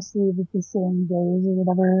heart on my sleeve at the same days or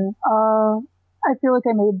whatever. I feel like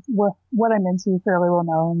I made what I'm into fairly well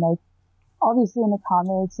known, like obviously into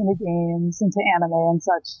comics, into games, into anime and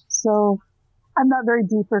such. So I'm not very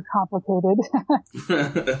deep or complicated.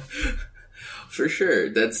 For sure.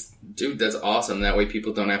 That's awesome. That way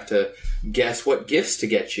people don't have to guess what gifts to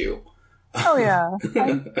get you. Oh yeah.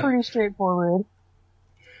 I'm pretty straightforward.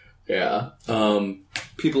 Yeah.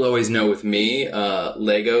 People always know with me,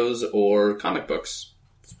 Legos or comic books.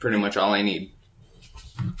 It's pretty much all I need.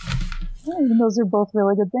 Yeah, and those are both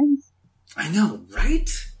really good things. I know, right?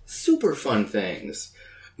 Super fun things.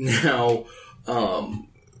 Now,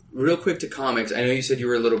 real quick to comics, I know you said you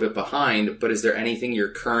were a little bit behind, but is there anything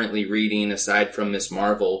you're currently reading aside from Miss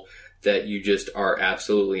Marvel that you just are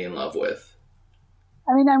absolutely in love with?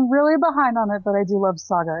 I mean, I'm really behind on it, but I do love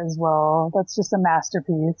Saga as well. That's just a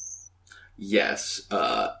masterpiece. Yes,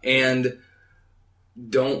 and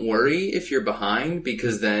don't worry if you're behind,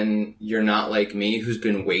 because then you're not like me who's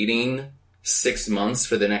been waiting 6 months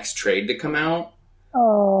for the next trade to come out.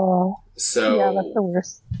 Oh. So yeah, that's the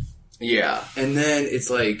worst. Yeah, and then it's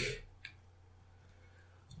like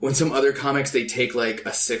when some other comics, they take like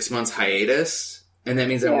a 6 months hiatus, and that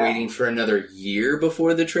means I'm waiting for another year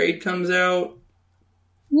before the trade comes out.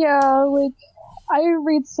 Yeah, like, I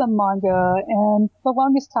read some manga, and the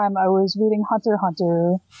longest time I was reading Hunter x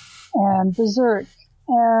Hunter and Berserk,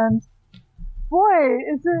 and boy,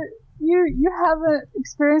 you haven't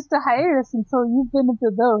experienced a hiatus until you've been into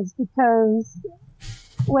those, because,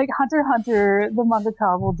 like, Hunter x Hunter, the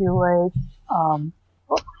mangaka will do, like,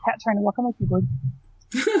 cat trying to walk on my keyboard.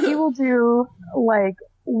 He will do, like,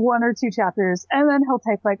 1 or 2 chapters, and then he'll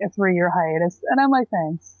take, like, a 3-year hiatus, and I'm like,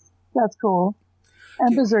 thanks, that's cool.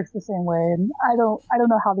 And Berserk's the same way, and I don't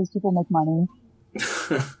know how these people make money.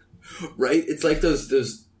 Right? It's like those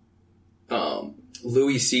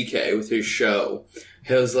Louis C.K. with his show.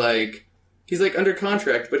 He's like under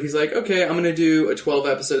contract, but he's like, okay, I'm going to do a 12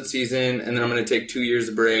 episode season, and then I'm going to take 2 years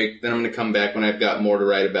of break, then I'm going to come back when I've got more to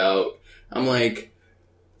write about. I'm like,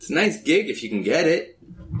 it's a nice gig if you can get it.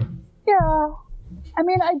 Yeah. I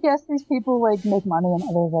mean, I guess these people, like, make money in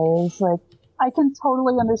other ways. Like, I can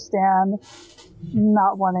totally understand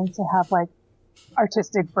not wanting to have, like,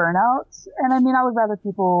 artistic burnouts. And I mean, I would rather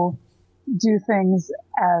people do things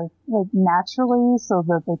as, like, naturally so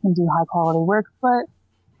that they can do high quality work. But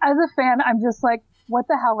as a fan, I'm just like, what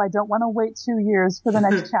the hell? I don't want to wait 2 years for the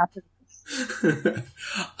next chapter.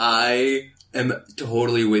 I am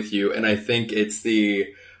totally with you. And I think it's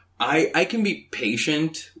I can be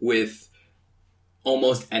patient with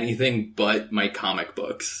almost anything but my comic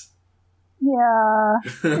books. Yeah.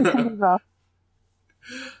 It can be rough.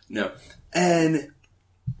 No. And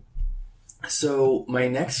so my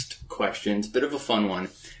next question's a bit of a fun one.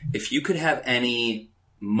 If you could have any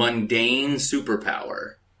mundane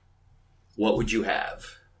superpower, what would you have?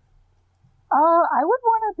 I would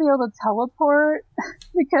want to be able to teleport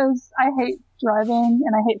because I hate driving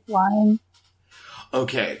and I hate flying.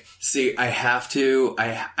 Okay. See, I have to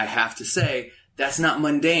say that's not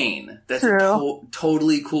mundane. That's True. a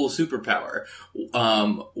totally cool superpower.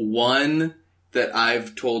 One that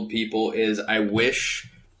I've told people is I wish,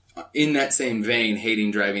 in that same vein,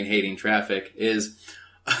 hating driving, hating traffic, is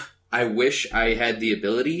I wish I had the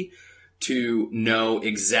ability to know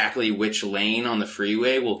exactly which lane on the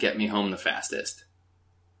freeway will get me home the fastest.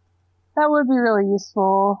 That would be really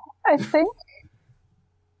useful. I think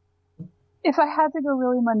if I had to go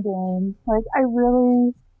really mundane, like,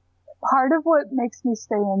 part of what makes me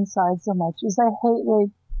stay inside so much is I hate, like,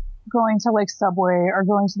 going to, like, Subway or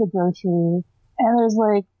going to the grocery and there's,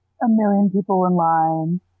 like, a million people in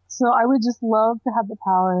line. So I would just love to have the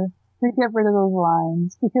power to get rid of those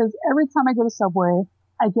lines, because every time I go to Subway,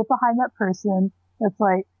 I get behind that person that's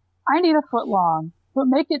like, I need a foot long, but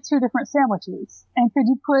make it 2 different sandwiches. And could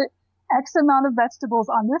you put X amount of vegetables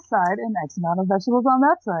on this side and X amount of vegetables on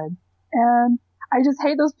that side? And I just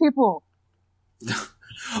hate those people.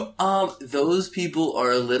 Those people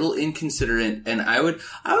are a little inconsiderate, and I would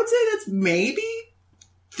say that's maybe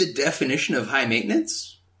the definition of high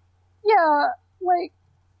maintenance. Yeah, like,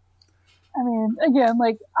 I mean, again,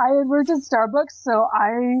 like, I had worked at Starbucks, so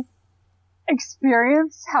I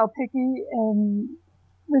experienced how picky and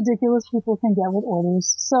ridiculous people can get with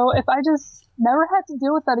orders. So if I just never had to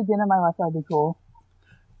deal with that again in my life, that'd be cool.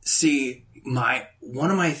 See, one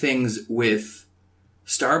of my things with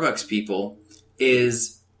Starbucks people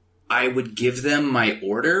is I would give them my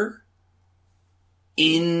order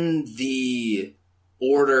in the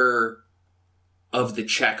order of the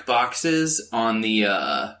check boxes on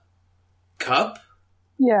the cup.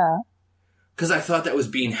 Yeah. Because I thought that was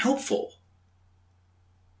being helpful.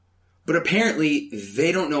 But apparently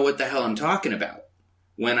they don't know what the hell I'm talking about.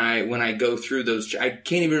 When I go through those, I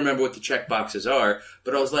can't even remember what the check boxes are,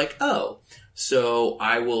 but I was like, oh, so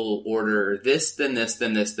I will order this, then this,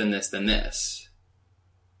 then this, then this, then this.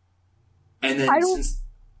 And then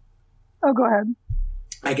Oh, go ahead.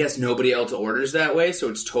 I guess nobody else orders that way, so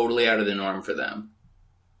it's totally out of the norm for them.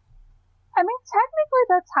 I mean, technically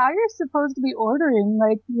that's how you're supposed to be ordering.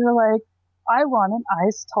 Like, you're like, I want an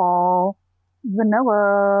iced tall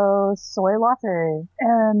vanilla soy latte.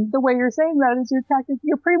 And the way you're saying that is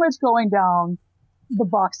you're pretty much going down the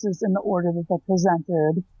boxes in the order that they're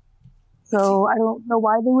presented. So I don't know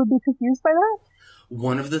why they would be confused by that.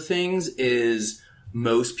 One of the things is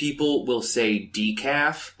most people will say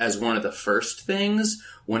decaf as one of the first things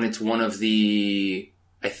when it's one of the,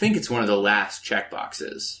 I think it's one of the last check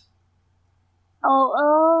boxes.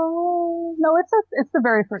 Oh, no, it's the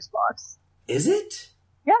very first box. Is it?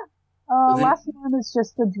 Yeah. Well, then, last one is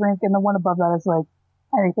just a drink, and the one above that is like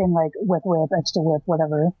anything like whip, extra whip,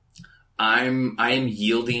 whatever. I am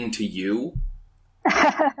yielding to you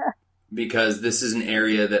because this is an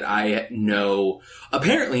area that I know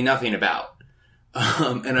apparently nothing about,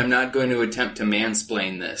 and I'm not going to attempt to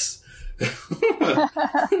mansplain this.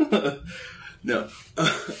 No,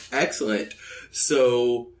 excellent.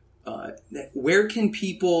 So, where can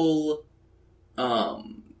people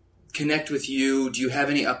connect with you? Do you have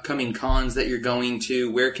any upcoming cons that you're going to?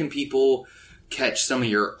 Where can people catch some of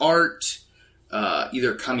your art?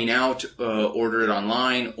 Either coming out, order it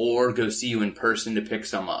online, or go see you in person to pick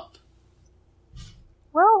some up?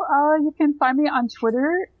 Well, you can find me on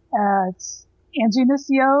Twitter at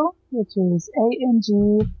Angienessyo, which is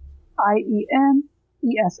ANGIENESSYO.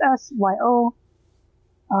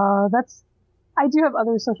 I do have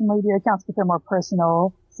other social media accounts, but they're more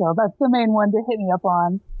personal, so that's the main one to hit me up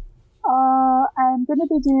on. I'm gonna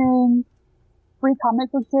be doing Free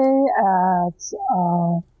Comic Book Day at,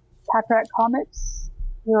 Pack Rat Comics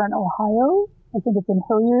here in Ohio. I think it's in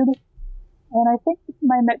Hilliard. And I think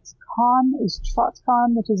my next con is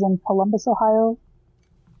TrotCon, which is in Columbus, Ohio.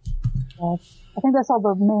 I think that's all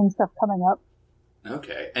the main stuff coming up.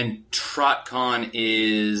 Okay. And TrotCon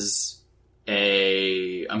is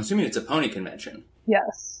I'm assuming it's a pony convention.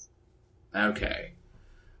 Yes. Okay.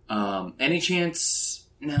 Any chance...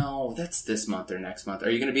 No, that's this month or next month.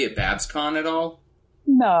 Are you going to be at BabsCon at all?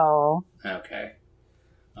 No. Okay.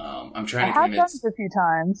 I'm trying to I have convince... done it a few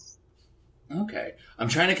times. Okay. I'm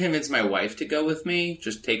trying to convince my wife to go with me.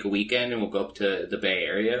 Just take a weekend and we'll go up to the Bay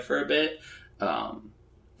Area for a bit.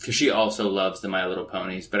 Because she also loves the My Little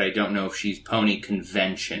Ponies, but I don't know if she's pony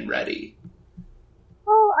convention ready.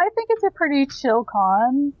 Well, I think it's a pretty chill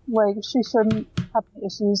con. Like, she shouldn't have any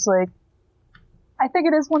issues. Like, I think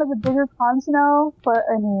it is one of the bigger cons now, but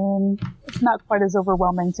I mean, it's not quite as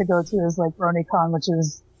overwhelming to go to as like BronyCon, which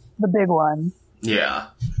is the big one. Yeah.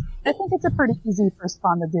 I think it's a pretty easy first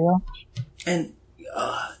con to do. And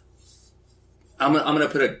I'm gonna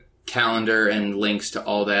put a calendar and links to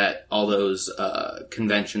all those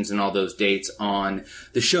conventions and all those dates on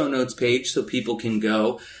the show notes page so people can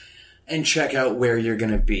go and check out where you're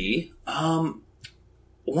gonna be. One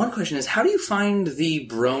question is, how do you find the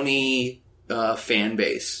Brony fan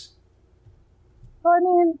base? Well, I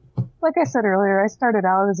mean, like I said earlier, I started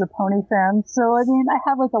out as a pony fan, so I mean, I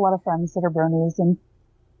have like a lot of friends that are bronies, and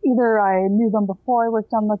either I knew them before I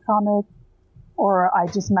worked on the comic, or I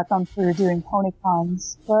just met them through doing pony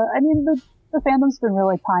cons. But I mean, the fandom's been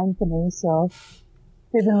really kind to me, so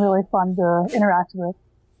they've been really fun to interact with.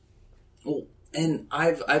 Well, and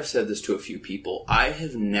I've said this to a few people. I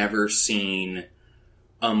have never seen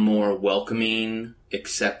a more welcoming,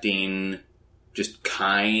 accepting, just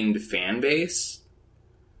kind fan base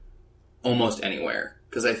almost anywhere.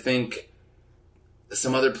 Because I think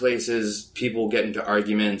some other places people get into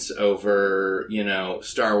arguments over,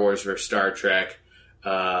 Star Wars versus Star Trek,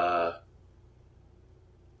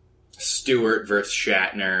 Stewart versus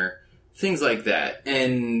Shatner, things like that.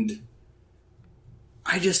 And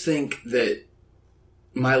I just think that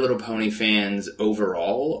My Little Pony fans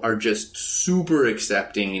overall are just super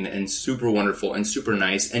accepting and super wonderful and super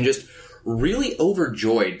nice and just really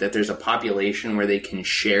overjoyed that there's a population where they can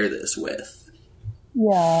share this with.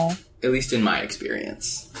 Yeah. At least in my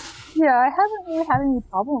experience. Yeah, I haven't really had any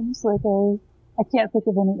problems. Like, I can't think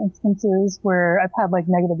of any instances where I've had, like,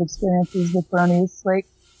 negative experiences with bronies. Like,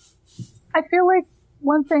 I feel like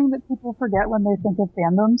one thing that people forget when they think of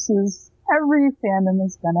fandoms is every fandom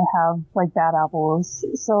is gonna have, like, bad apples.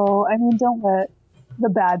 So, I mean, don't let the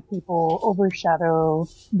bad people overshadow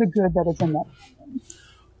the good that is in that fandom.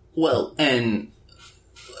 Well, and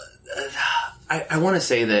I want to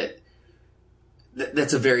say that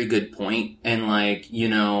that's a very good point. And, like, you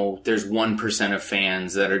know, there's 1% of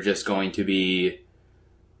fans that are just going to be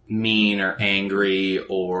mean or angry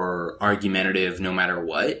or argumentative no matter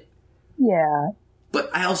what. Yeah. But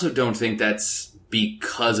I also don't think that's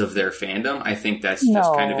because of their fandom. I think that's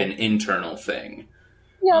just kind of an internal thing.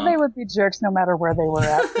 Yeah, they would be jerks no matter where they were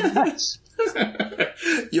at, pretty much.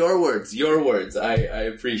 Your words. I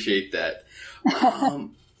appreciate that.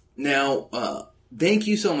 Now, thank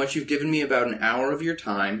you so much. You've given me about an hour of your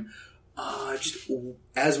time. Just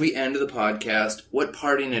as we end the podcast, what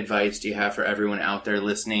parting advice do you have for everyone out there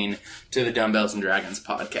listening to the Dumbbells and Dragons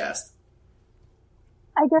podcast?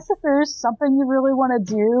 I guess if there's something you really want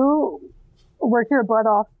to do, work your butt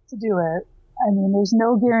off to do it. I mean, there's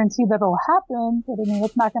no guarantee that it'll happen, but I mean,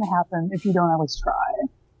 it's not going to happen if you don't at least try.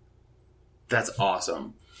 That's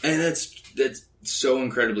awesome. And that's so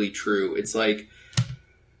incredibly true. It's like,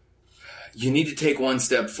 you need to take one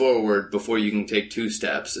step forward before you can take 2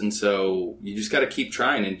 steps. And so you just got to keep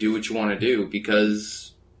trying and do what you want to do,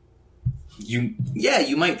 because you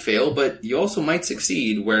might fail, but you also might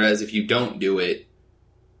succeed. Whereas if you don't do it,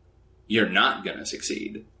 you're not going to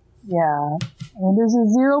succeed. Yeah. I mean, there's a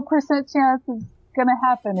 0% chance it's going to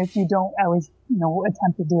happen if you don't at least,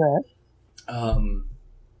 attempt to do it.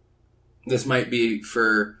 This might be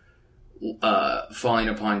for falling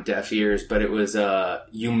upon deaf ears, but it was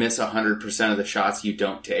you miss 100% of the shots you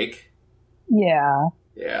don't take. Yeah.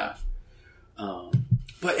 Yeah.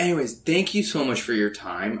 But anyways, thank you so much for your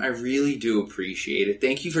time. I really do appreciate it.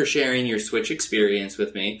 Thank you for sharing your Switch experience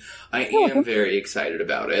with me. I am very excited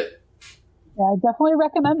about it. Yeah, I definitely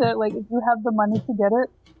recommend it. Like, if you have the money to get it,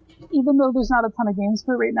 even though there's not a ton of games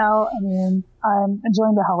for it right now, I mean, I'm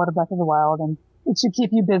enjoying the hell out of Breath of the Wild, and it should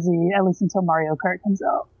keep you busy at least until Mario Kart comes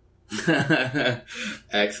out.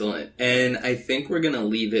 Excellent. And I think we're going to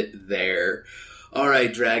leave it there. All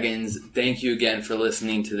right, Dragons, thank you again for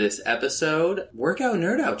listening to this episode. Work out,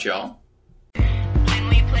 nerd out, y'all. When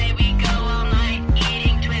we play, we go all night,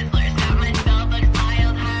 eating Twizzlers, got my Starbucks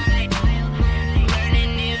piled high,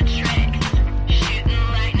 learning new tricks,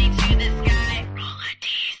 shooting lightning to the sky, roll a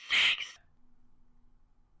d6.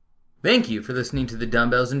 Thank you for listening to the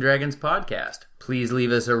Dumbbells and Dragons podcast. Please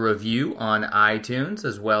leave us a review on iTunes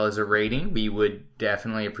as well as a rating. We would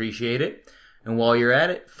definitely appreciate it. And while you're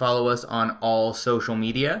at it, follow us on all social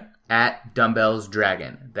media at Dumbbells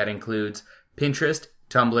Dragon. That includes Pinterest,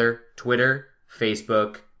 Tumblr, Twitter,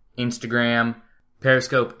 Facebook, Instagram,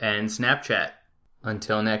 Periscope, and Snapchat.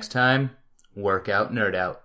 Until next time, work out, nerd out.